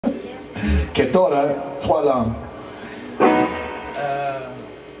Che t'ora, 3 langues.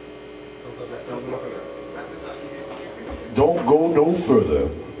 Don't go no further.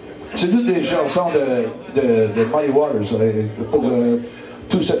 C'est toutes des chansons de Muddy Waters. Pour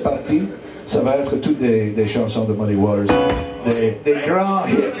toute cette partie, ça va être toutes des chansons de Muddy Waters. Des grands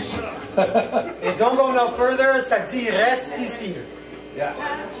hits. Et don't go no further, ça dit reste ici. Yeah.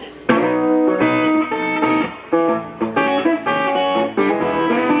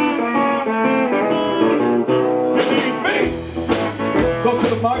 You need meat, go to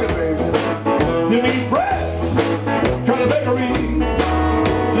the market, baby. You need bread, try the bakery.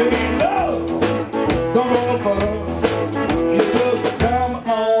 You need love, don't go no further. You just come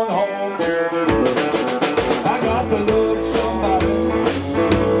on home to me. I got to love somebody.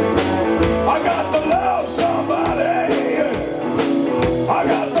 I got to love somebody. I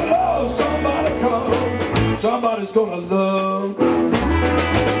got to love somebody, 'cause somebody's gonna love.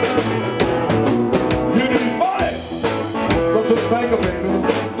 You need money, go to the banker, baby.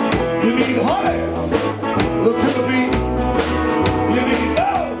 You need honey, look to the beat. You need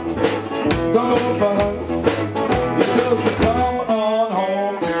love, don't go further. You just come on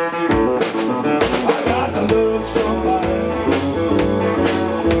home to me. I got to love somebody.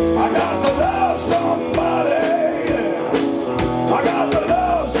 I got to love somebody. I got to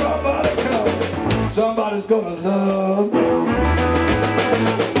love somebody, 'cause somebody's gonna love me.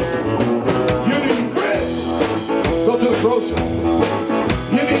 You need grits, go to the grocery.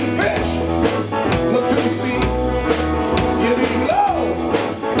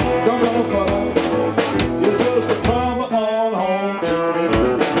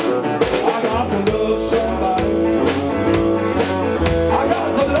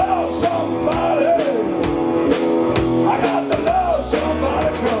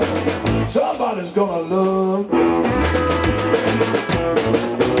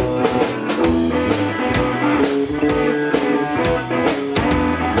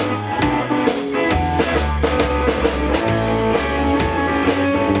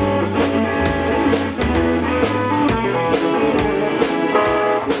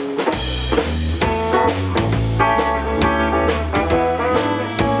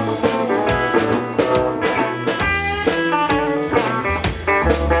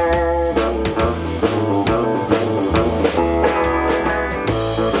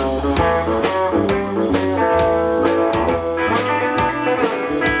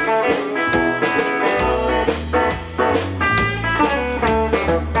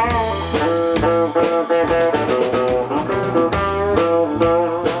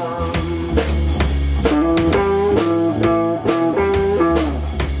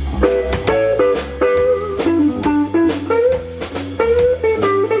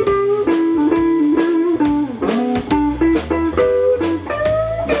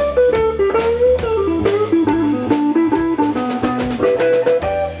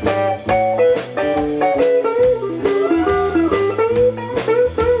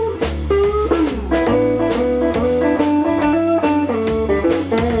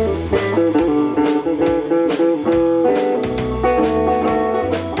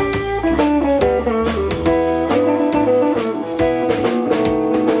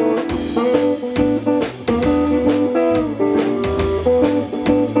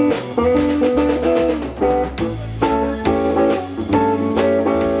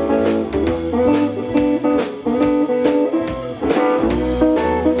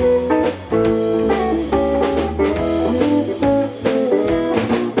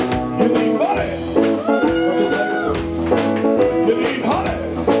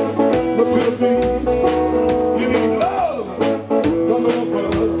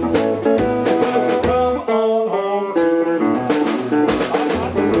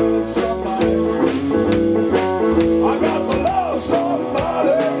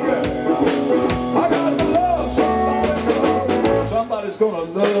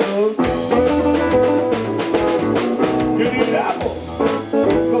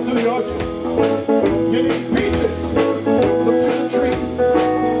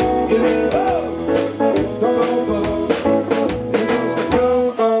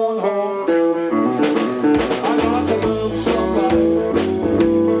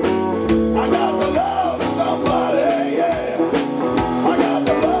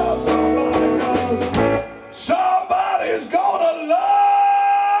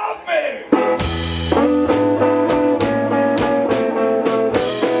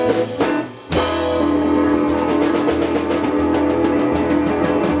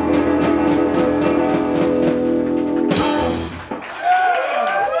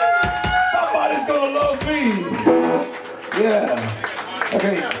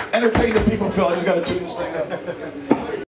 Entertain the people, Phil. I just got to tune this thing up.